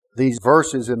these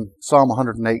verses in Psalm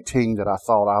 118 that I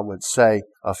thought I would say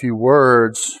a few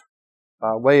words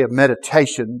by way of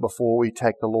meditation before we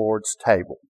take the Lord's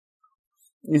table.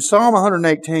 In Psalm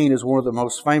 118 is one of the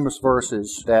most famous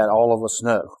verses that all of us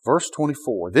know. Verse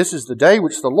 24, "This is the day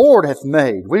which the Lord hath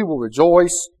made. We will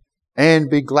rejoice and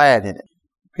be glad in it."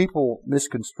 People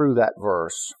misconstrue that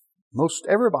verse. Most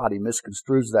everybody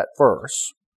misconstrues that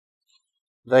verse.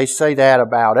 They say that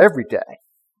about every day,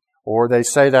 or they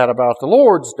say that about the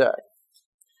Lord's day.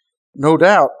 No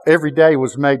doubt, every day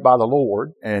was made by the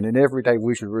Lord, and in every day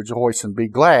we should rejoice and be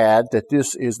glad that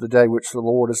this is the day which the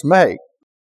Lord has made.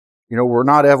 You know, we're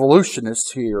not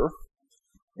evolutionists here,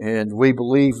 and we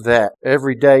believe that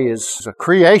every day is a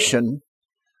creation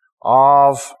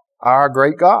of our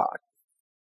great God.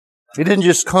 It didn't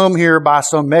just come here by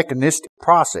some mechanistic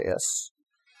process,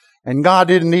 and God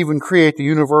didn't even create the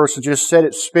universe and just set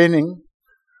it spinning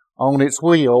on its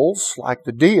wheels like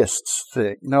the deists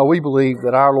think. No, we believe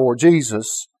that our Lord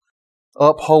Jesus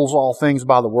upholds all things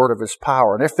by the word of His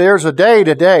power. And if there's a day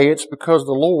today, it's because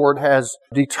the Lord has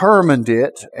determined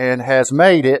it and has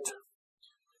made it,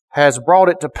 has brought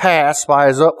it to pass by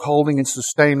His upholding and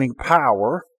sustaining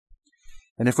power.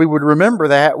 And if we would remember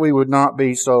that, we would not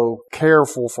be so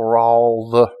careful for all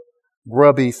the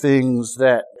grubby things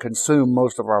that consume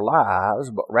most of our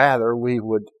lives, but rather we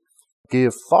would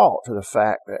give thought to the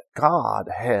fact that God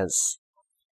has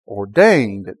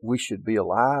ordained that we should be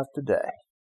alive today.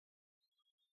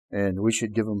 And we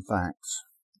should give Him thanks.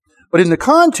 But in the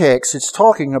context, it's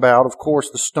talking about, of course,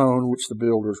 the stone which the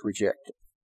builders rejected.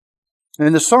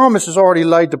 And the psalmist has already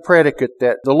laid the predicate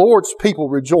that the Lord's people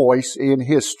rejoice in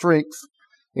His strength,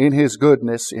 in His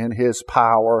goodness, in His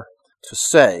power to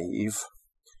save,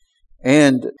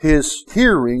 and His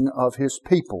hearing of His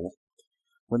people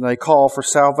when they call for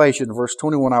salvation. Verse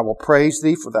 21, "I will praise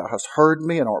Thee, for Thou hast heard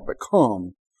me and art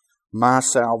become my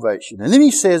salvation." And then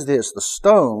he says this, "The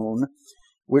stone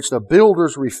which the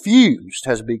builders refused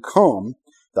has become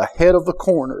the head of the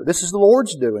corner." This is the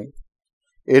Lord's doing.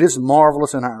 It is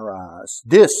marvelous in our eyes.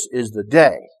 This is the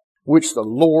day which the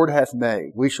Lord hath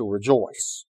made. We shall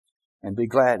rejoice and be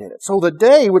glad in it. So the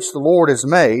day which the Lord has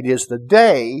made is the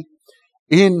day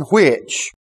in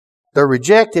which the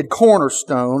rejected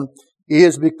cornerstone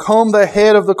is become the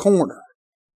head of the corner.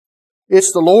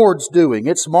 It's the Lord's doing.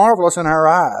 It's marvelous in our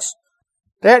eyes.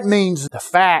 That means the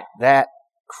fact that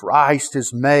Christ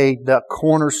is made the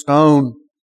cornerstone,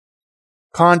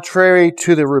 contrary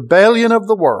to the rebellion of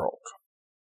the world,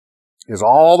 is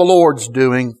all the Lord's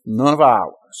doing, none of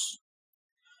ours.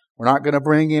 We're not going to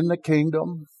bring in the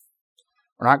kingdom.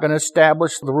 We're not going to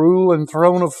establish the rule and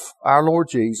throne of our Lord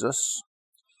Jesus.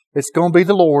 It's going to be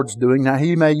the Lord's doing. Now,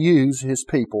 He may use His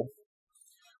people,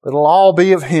 but it'll all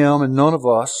be of Him and none of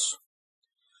us.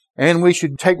 And we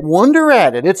should take wonder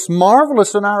at it. It's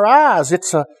marvelous in our eyes.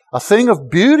 It's a thing of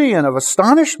beauty and of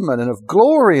astonishment and of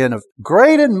glory and of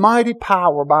great and mighty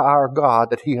power by our God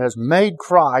that He has made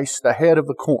Christ the head of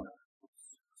the corner.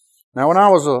 Now, when I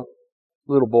was a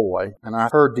little boy and I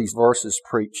heard these verses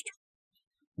preached,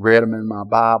 read them in my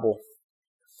Bible,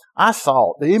 I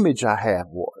thought, the image I had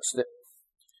was that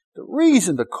the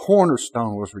reason the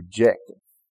cornerstone was rejected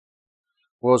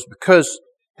was because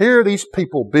here are these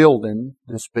people building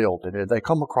this building, and they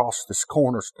come across this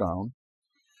cornerstone,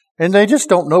 and they just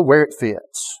don't know where it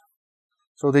fits.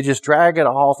 So they just drag it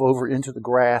off over into the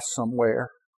grass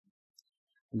somewhere,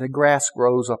 and the grass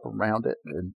grows up around it.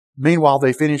 And meanwhile,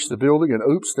 they finish the building, and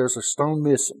oops, there's a stone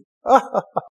missing.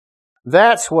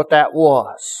 That's what that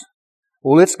was.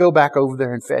 Well, let's go back over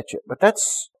there and fetch it. But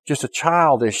that's just a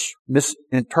childish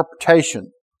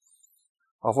misinterpretation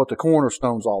of what the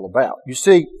cornerstone's all about. You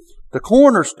see, the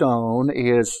cornerstone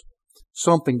is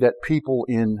something that people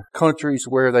in countries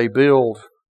where they build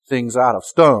things out of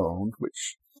stone,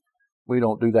 which we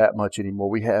don't do that much anymore.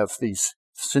 We have these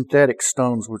synthetic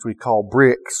stones which we call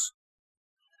bricks.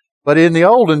 But in the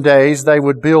olden days, they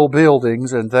would build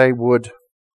buildings and they would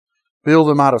build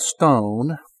them out of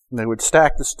stone. And they would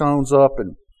stack the stones up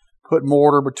and put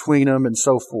mortar between them and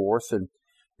so forth. And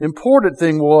the important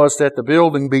thing was that the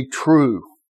building be true.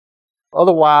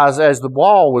 Otherwise, as the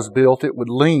wall was built, it would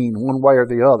lean one way or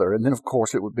the other. And then, of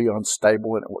course, it would be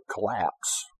unstable and it would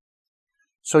collapse.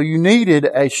 So you needed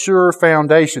a sure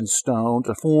foundation stone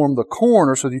to form the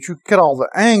corner so that you could get all the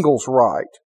angles right.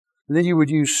 And then you would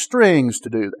use strings to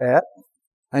do that.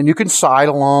 And you can sight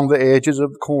along the edges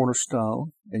of the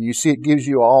cornerstone. And you see it gives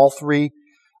you all three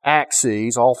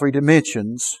axes, all three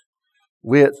dimensions,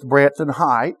 width, breadth, and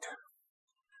height.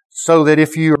 So that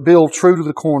if you build true to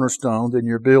the cornerstone, then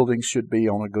your building should be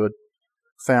on a good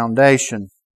foundation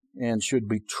and should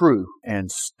be true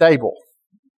and stable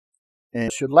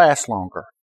and should last longer.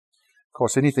 Of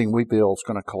course, anything we build is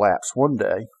going to collapse one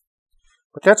day.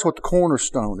 But that's what the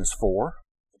cornerstone is for,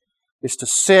 is to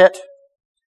set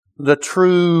the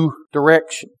true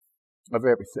direction of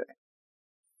everything.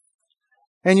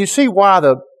 And you see why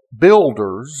the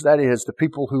builders, that is, the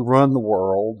people who run the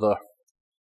world, the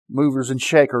movers and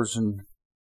shakers and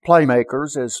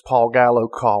playmakers, as Paul Gallo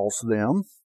calls them,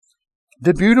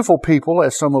 the beautiful people,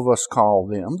 as some of us call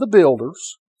them, the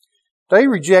builders, they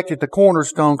rejected the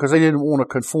cornerstone because they didn't want to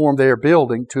conform their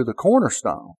building to the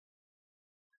cornerstone.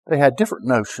 They had different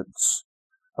notions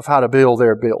of how to build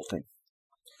their building.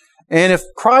 And if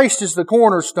Christ is the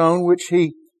cornerstone, which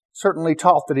he certainly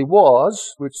taught that he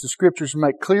was, which the Scriptures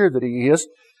make clear that he is,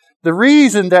 the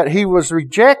reason that he was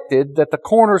rejected, that the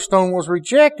cornerstone was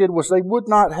rejected, was they would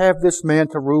not have this man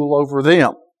to rule over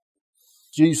them.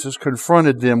 Jesus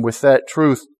confronted them with that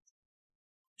truth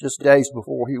just days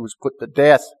before he was put to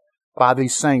death by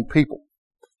these same people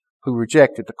who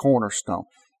rejected the cornerstone.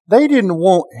 They didn't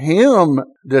want him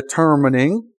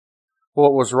determining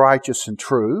what was righteous and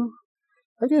true.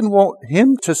 They didn't want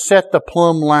him to set the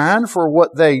plumb line for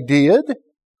what they did.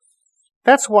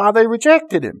 That's why they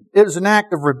rejected him. It was an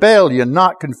act of rebellion,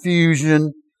 not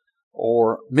confusion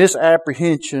or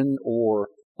misapprehension or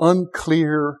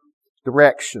unclear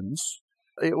directions.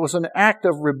 It was an act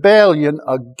of rebellion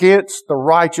against the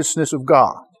righteousness of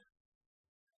God.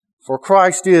 For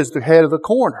Christ is the head of the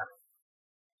corner.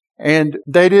 And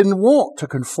they didn't want to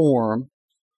conform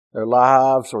their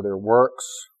lives or their works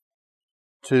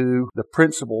to the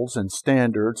principles and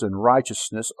standards and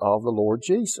righteousness of the Lord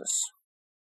Jesus.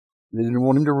 They didn't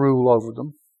want him to rule over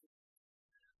them.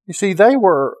 You see, they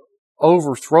were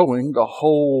overthrowing the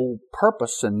whole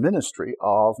purpose and ministry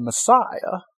of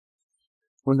Messiah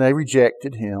when they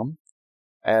rejected him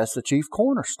as the chief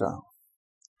cornerstone.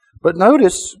 But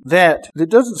notice that it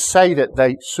doesn't say that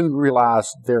they soon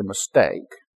realized their mistake,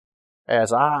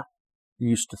 as I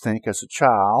used to think as a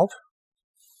child.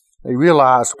 They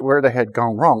realized where they had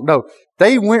gone wrong. No,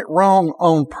 they went wrong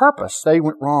on purpose. They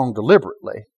went wrong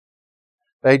deliberately.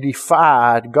 They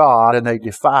defied God and they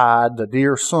defied the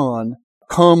dear Son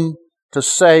come to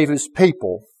save his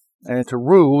people and to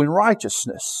rule in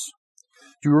righteousness.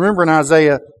 Do you remember in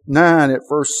Isaiah 9 at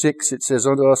verse 6 it says,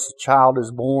 "Unto us a child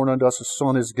is born, unto us a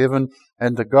son is given,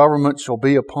 and the government shall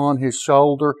be upon his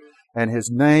shoulder, and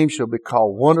his name shall be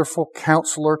called Wonderful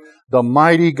Counselor, the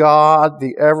Mighty God,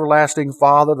 the Everlasting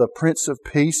Father, the Prince of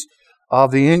Peace.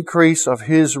 Of the increase of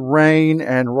his reign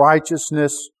and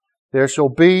righteousness there shall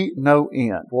be no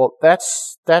end." Well,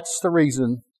 that's the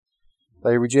reason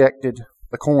they rejected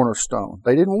the cornerstone.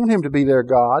 They didn't want him to be their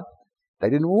God. They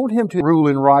didn't want him to rule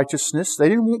in righteousness. They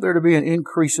didn't want there to be an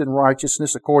increase in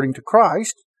righteousness according to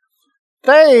Christ.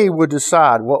 They would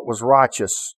decide what was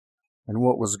righteous and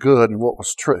what was good and what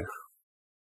was true.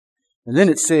 And then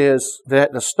it says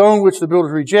that the stone which the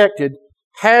builders rejected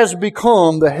has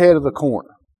become the head of the corner.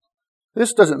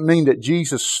 This doesn't mean that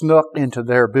Jesus snuck into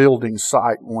their building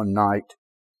site one night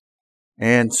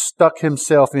and stuck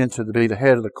himself into to be the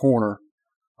head of the corner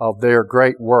of their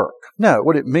great work. No,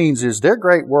 what it means is their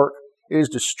great work is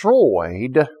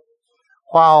destroyed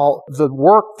while the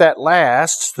work that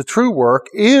lasts, the true work,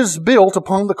 is built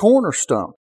upon the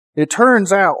cornerstone. It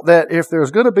turns out that if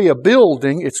there's going to be a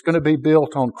building, it's going to be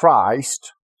built on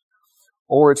Christ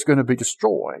or it's going to be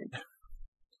destroyed.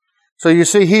 So you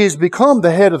see, he has become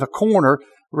the head of the corner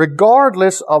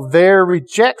regardless of their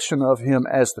rejection of him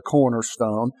as the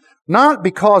cornerstone, not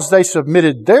because they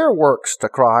submitted their works to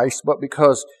Christ, but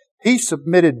because he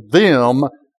submitted them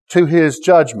to his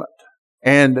judgment.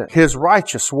 And his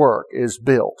righteous work is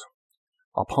built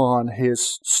upon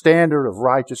his standard of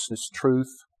righteousness, truth,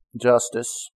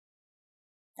 justice.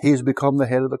 He has become the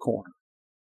head of the corner.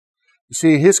 You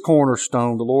see, his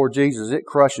cornerstone, the Lord Jesus, it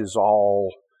crushes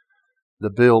all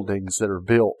the buildings that are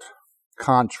built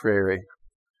contrary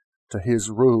to his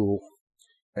rule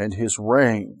and his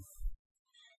reign.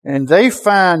 And they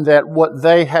find that what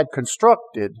they had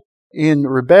constructed in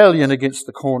rebellion against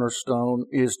the cornerstone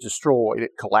is destroyed.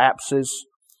 It collapses.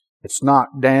 It's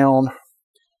knocked down.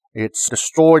 It's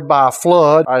destroyed by a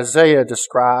flood. Isaiah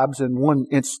describes in one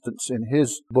instance in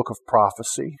his book of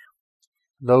prophecy,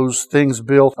 those things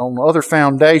built on other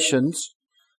foundations,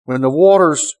 when the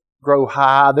waters grow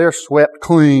high, they're swept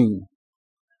clean.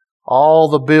 All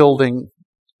the building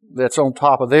that's on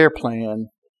top of their plan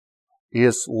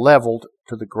is leveled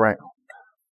to the ground.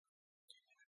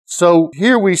 So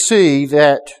here we see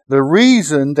that the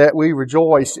reason that we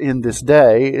rejoice in this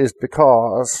day is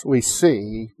because we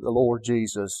see the Lord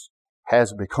Jesus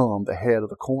has become the head of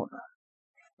the corner.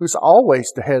 He was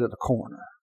always the head of the corner.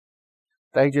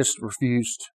 They just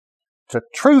refused to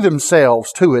true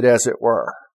themselves to it, as it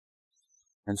were.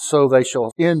 and so they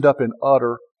shall end up in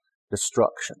utter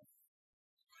destruction.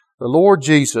 The Lord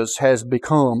Jesus has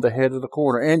become the head of the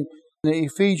corner. And in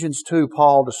Ephesians 2,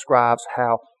 Paul describes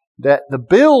how that the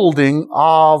building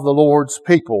of the Lord's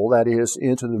people, that is,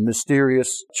 into the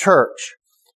mysterious church,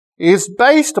 is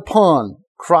based upon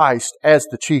Christ as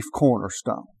the chief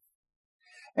cornerstone.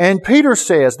 And Peter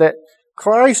says that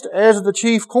Christ as the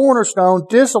chief cornerstone,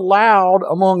 disallowed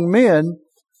among men,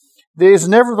 is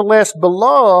nevertheless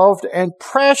beloved and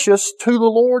precious to the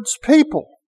Lord's people.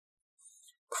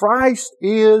 Christ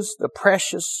is the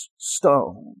precious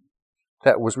stone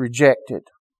that was rejected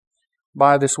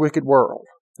by this wicked world.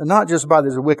 And not just by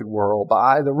this wicked world,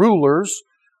 by the rulers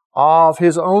of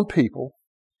His own people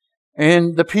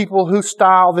and the people who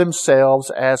style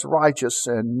themselves as righteous,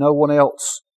 and no one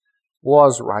else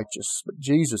was righteous. But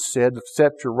Jesus said,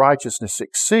 except your righteousness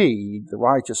exceed the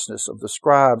righteousness of the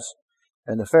scribes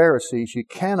and the Pharisees, you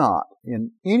cannot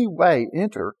in any way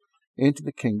enter into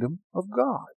the kingdom of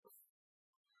God.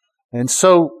 And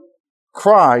so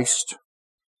Christ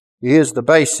is the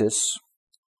basis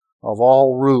of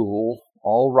all rule,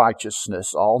 all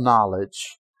righteousness, all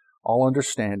knowledge, all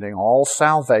understanding, all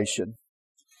salvation.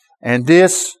 And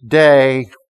this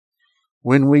day,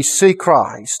 when we see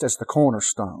Christ as the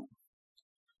cornerstone,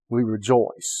 we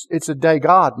rejoice. It's a day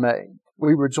God made.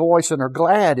 We rejoice and are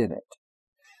glad in it.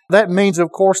 That means,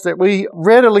 of course, that we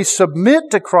readily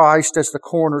submit to Christ as the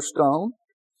cornerstone.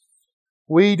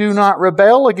 We do not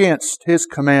rebel against His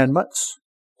commandments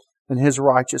and His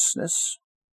righteousness.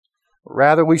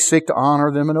 Rather, we seek to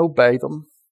honor them and obey them.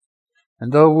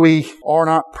 And though we are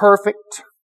not perfect,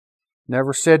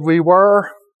 never said we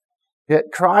were, yet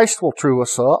Christ will true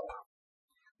us up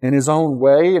in His own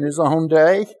way, in His own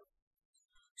day,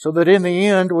 so that in the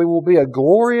end we will be a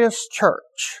glorious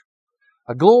church,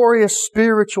 a glorious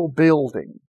spiritual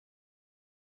building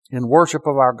in worship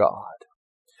of our God.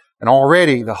 And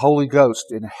already the Holy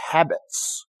Ghost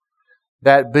inhabits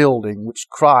that building which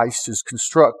Christ is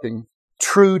constructing,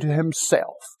 true to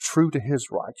Himself, true to His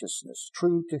righteousness,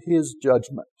 true to His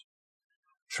judgment,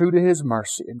 true to His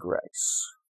mercy and grace.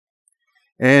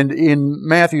 And in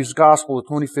Matthew's Gospel, the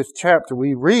 25th chapter,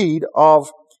 we read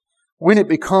of when it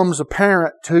becomes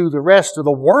apparent to the rest of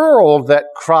the world that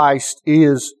Christ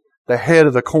is the head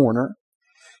of the corner,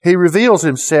 He reveals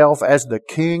Himself as the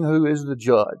King who is the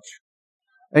judge.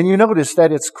 And you notice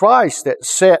that it's Christ that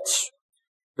sets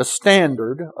the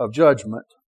standard of judgment,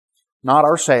 not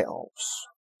ourselves.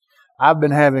 I've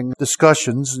been having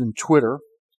discussions in Twitter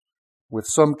with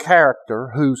some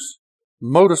character whose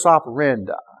modus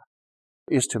operandi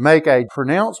is to make a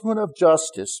pronouncement of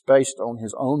justice based on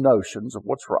his own notions of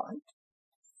what's right,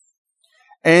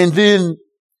 and then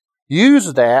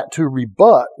use that to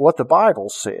rebut what the Bible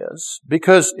says,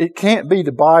 because it can't be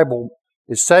the Bible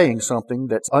is saying something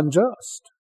that's unjust.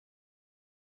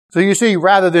 So you see,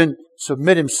 rather than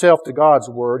submit himself to God's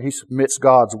Word, he submits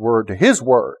God's Word to his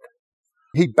Word.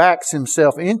 He backs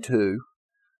himself into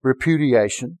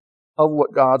repudiation of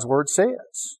what God's Word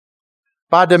says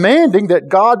by demanding that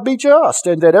God be just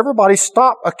and that everybody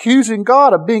stop accusing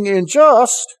God of being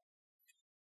unjust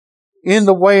in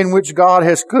the way in which God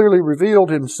has clearly revealed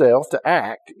Himself to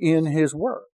act in His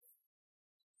Word.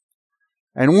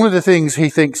 And one of the things he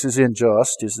thinks is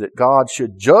unjust is that God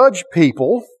should judge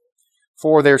people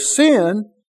for their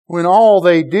sin when all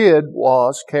they did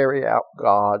was carry out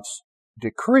God's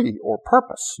decree or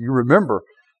purpose. You remember,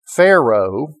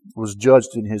 Pharaoh was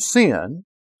judged in his sin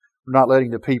for not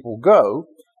letting the people go,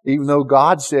 even though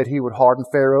God said He would harden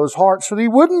Pharaoh's heart so that he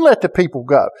wouldn't let the people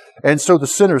go. And so the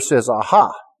sinner says,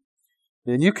 aha,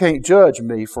 then you can't judge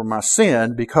me for my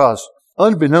sin because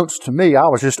unbeknownst to me, I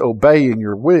was just obeying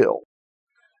your will.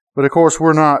 But of course,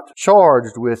 we're not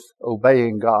charged with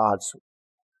obeying God's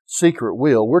secret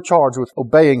will. We're charged with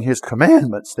obeying His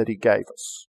commandments that He gave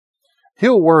us.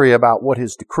 He'll worry about what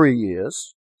His decree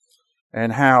is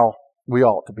and how we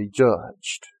ought to be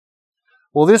judged.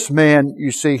 Well, this man,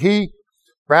 you see, he,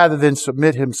 rather than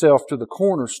submit himself to the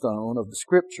cornerstone of the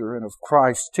Scripture and of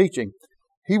Christ's teaching,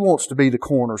 he wants to be the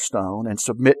cornerstone and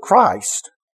submit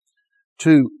Christ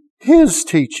to His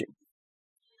teaching.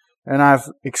 And I've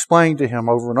explained to him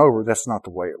over and over, that's not the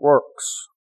way it works.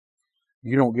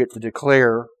 You don't get to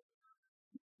declare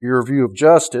your view of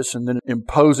justice and then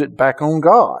impose it back on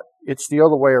God. It's the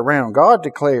other way around. God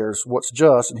declares what's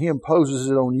just and He imposes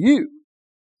it on you.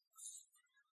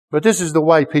 But this is the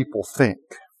way people think.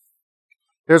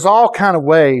 There's all kind of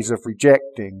ways of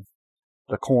rejecting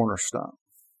the cornerstone.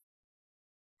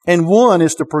 And one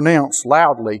is to pronounce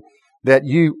loudly that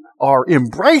you are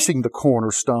embracing the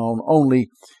cornerstone, only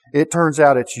it turns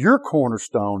out it's your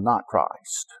cornerstone, not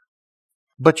Christ.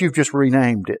 But you've just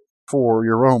renamed it for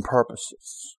your own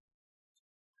purposes.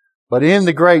 But in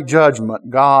the great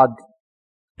judgment, God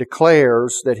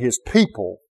declares that His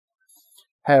people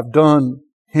have done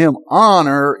Him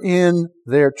honor in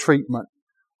their treatment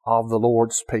of the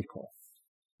Lord's people.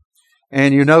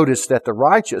 And you notice that the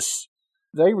righteous,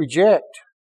 they reject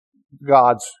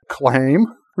God's claim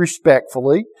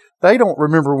respectfully. They don't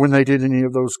remember when they did any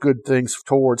of those good things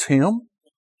towards Him.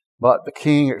 But the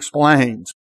King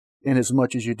explains,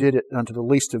 inasmuch as you did it unto the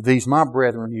least of these, my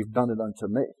brethren, you've done it unto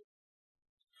me.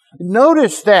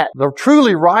 Notice that the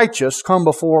truly righteous come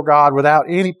before God without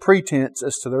any pretense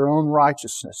as to their own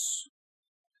righteousness.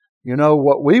 You know,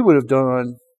 what we would have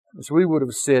done is we would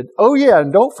have said, oh yeah,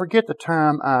 and don't forget the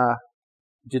time I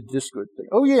did this good thing.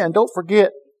 Oh yeah, and don't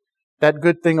forget that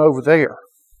good thing over there.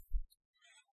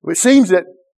 It seems that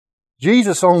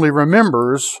Jesus only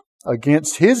remembers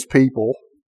against His people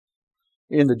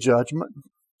in the judgment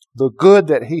the good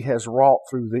that He has wrought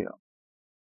through them.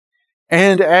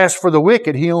 And as for the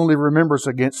wicked, He only remembers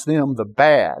against them the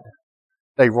bad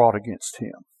they wrought against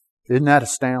Him. Isn't that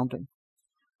astounding?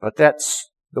 But that's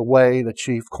the way the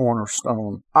chief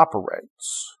cornerstone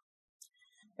operates.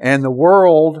 And the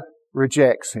world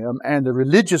rejects Him, and the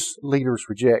religious leaders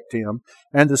reject Him,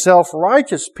 and the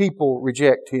self-righteous people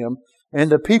reject Him, and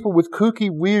the people with kooky,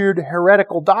 weird,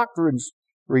 heretical doctrines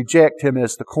reject Him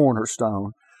as the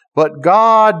cornerstone. But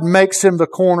God makes Him the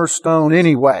cornerstone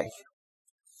anyway.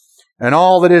 And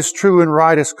all that is true and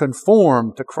right is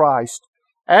conformed to Christ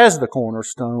as the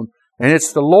cornerstone. And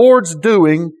it's the Lord's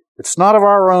doing. It's not of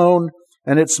our own.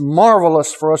 And it's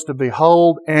marvelous for us to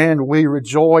behold, and we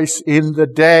rejoice in the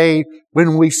day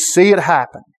when we see it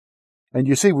happen. And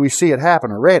you see, we see it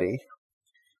happen already.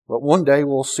 But one day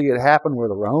we'll see it happen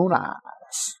with our own eyes.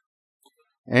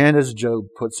 And as Job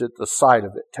puts it, the sight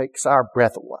of it takes our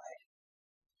breath away.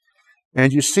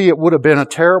 And you see, it would have been a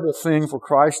terrible thing for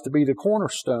Christ to be the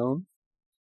cornerstone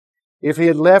if He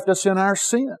had left us in our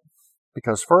sin.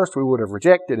 Because first, we would have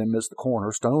rejected Him as the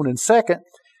cornerstone. And second,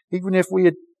 even if we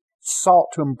had sought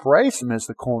to embrace Him as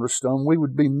the cornerstone, we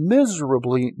would be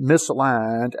miserably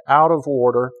misaligned, out of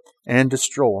order, and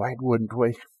destroyed, wouldn't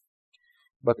we?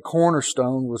 But the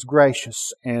cornerstone was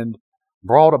gracious and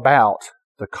brought about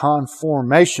the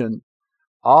conformation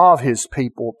of His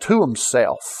people to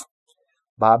Himself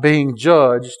by being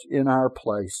judged in our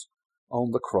place on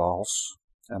the cross.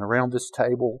 And around this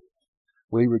table,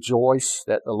 we rejoice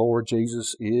that the Lord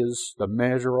Jesus is the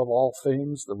measure of all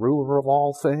things, the ruler of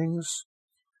all things,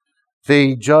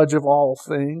 the judge of all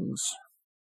things,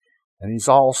 and He's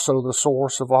also the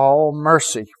source of all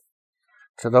mercy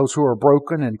to those who are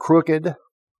broken and crooked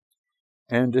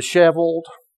and disheveled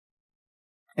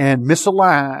and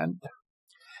misaligned.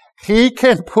 He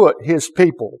can put His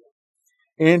people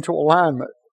into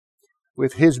alignment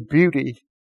with His beauty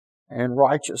and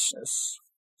righteousness.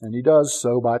 And He does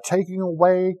so by taking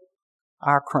away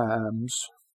our crimes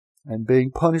and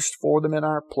being punished for them in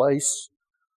our place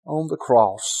on the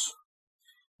cross.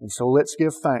 And so let's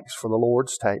give thanks for the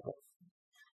Lord's table,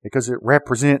 because it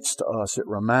represents to us, it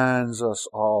reminds us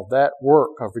of that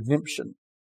work of redemption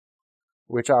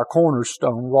which our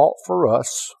cornerstone wrought for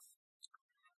us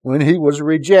when He was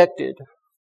rejected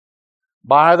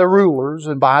by the rulers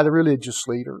and by the religious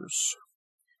leaders.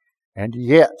 And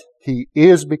yet He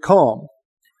is become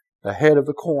the head of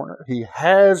the corner. He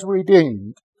has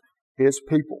redeemed His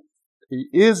people. He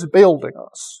is building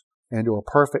us into a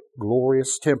perfect,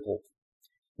 glorious temple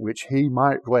which He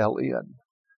might dwell in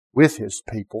with His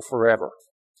people forever.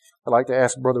 I'd like to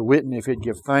ask Brother Whitten if he'd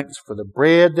give thanks for the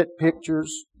bread that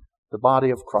pictures the body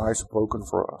of Christ broken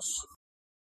for us.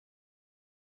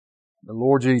 The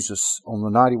Lord Jesus, on the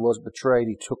night He was betrayed,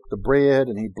 He took the bread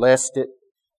and He blessed it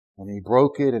and He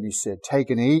broke it and He said,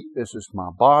 "Take and eat. This is my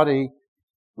body,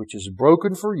 which is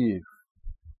broken for you.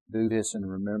 Do this in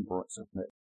remembrance of me."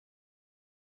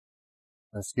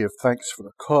 Let's give thanks for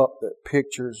the cup that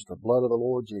pictures the blood of the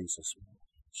Lord Jesus,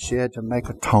 shed to make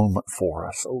atonement for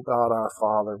us. Oh God, our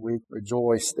Father, we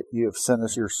rejoice that You have sent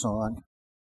us Your Son.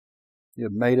 You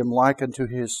have made Him like unto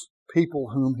His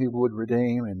people whom He would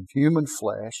redeem in human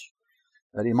flesh,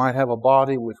 that He might have a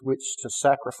body with which to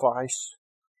sacrifice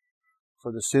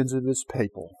for the sins of His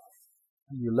people.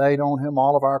 You laid on Him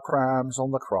all of our crimes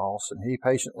on the cross, and He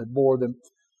patiently bore them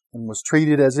and was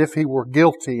treated as if He were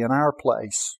guilty in our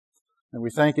place. And we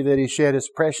thank You that He shed His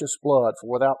precious blood, for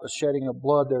without the shedding of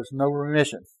blood there's no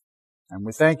remission. And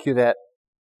we thank You that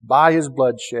by His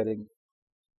blood shedding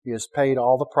He has paid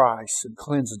all the price and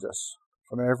cleansed us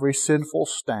from every sinful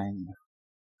stain.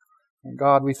 And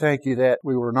God, we thank You that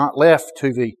we were not left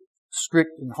to the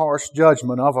strict and harsh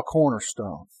judgment of a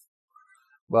cornerstone,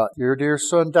 but Your dear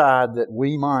Son died that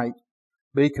we might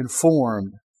be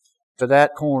conformed to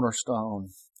that cornerstone,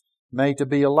 made to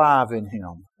be alive in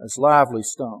Him as lively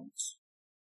stones,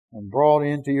 and brought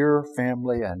into your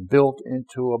family and built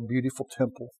into a beautiful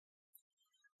temple,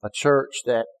 a church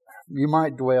that you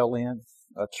might dwell in,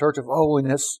 a church of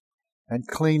holiness and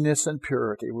cleanness and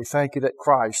purity. We thank you that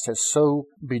Christ has so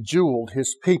bejeweled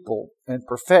His people and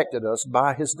perfected us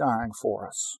by His dying for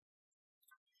us.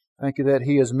 Thank you that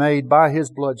He has made, by His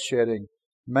blood shedding,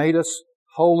 made us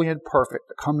holy and perfect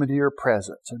to come into your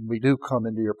presence. And we do come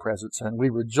into your presence, and we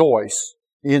rejoice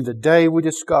in the day we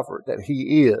discovered that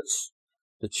He is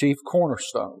the chief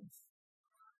cornerstone,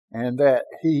 and that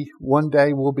He one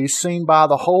day will be seen by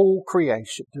the whole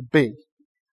creation to be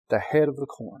the head of the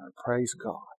corner. Praise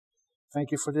God.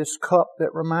 Thank you for this cup that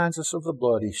reminds us of the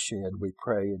blood He shed, we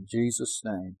pray in Jesus'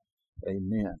 name.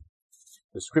 Amen.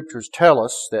 The Scriptures tell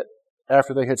us that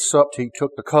after they had supped, He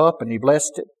took the cup and He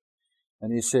blessed it.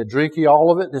 And He said, "Drink ye all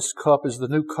of it. This cup is the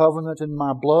new covenant in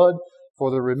my blood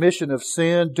for the remission of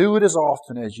sin. Do it as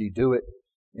often as ye do it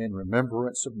in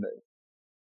remembrance of me."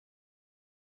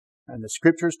 And the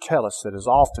Scriptures tell us that as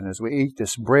often as we eat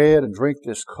this bread and drink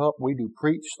this cup, we do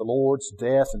preach the Lord's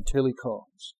death until He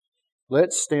comes.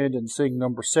 Let's stand and sing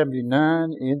number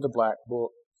 79 in the Black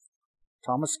Book.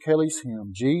 Thomas Kelly's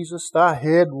hymn, "Jesus, thy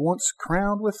head once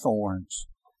crowned with thorns,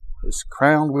 is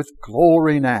crowned with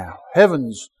glory now.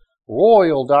 Heaven's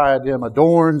royal diadem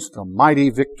adorns the mighty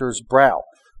victor's brow."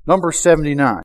 Number 79.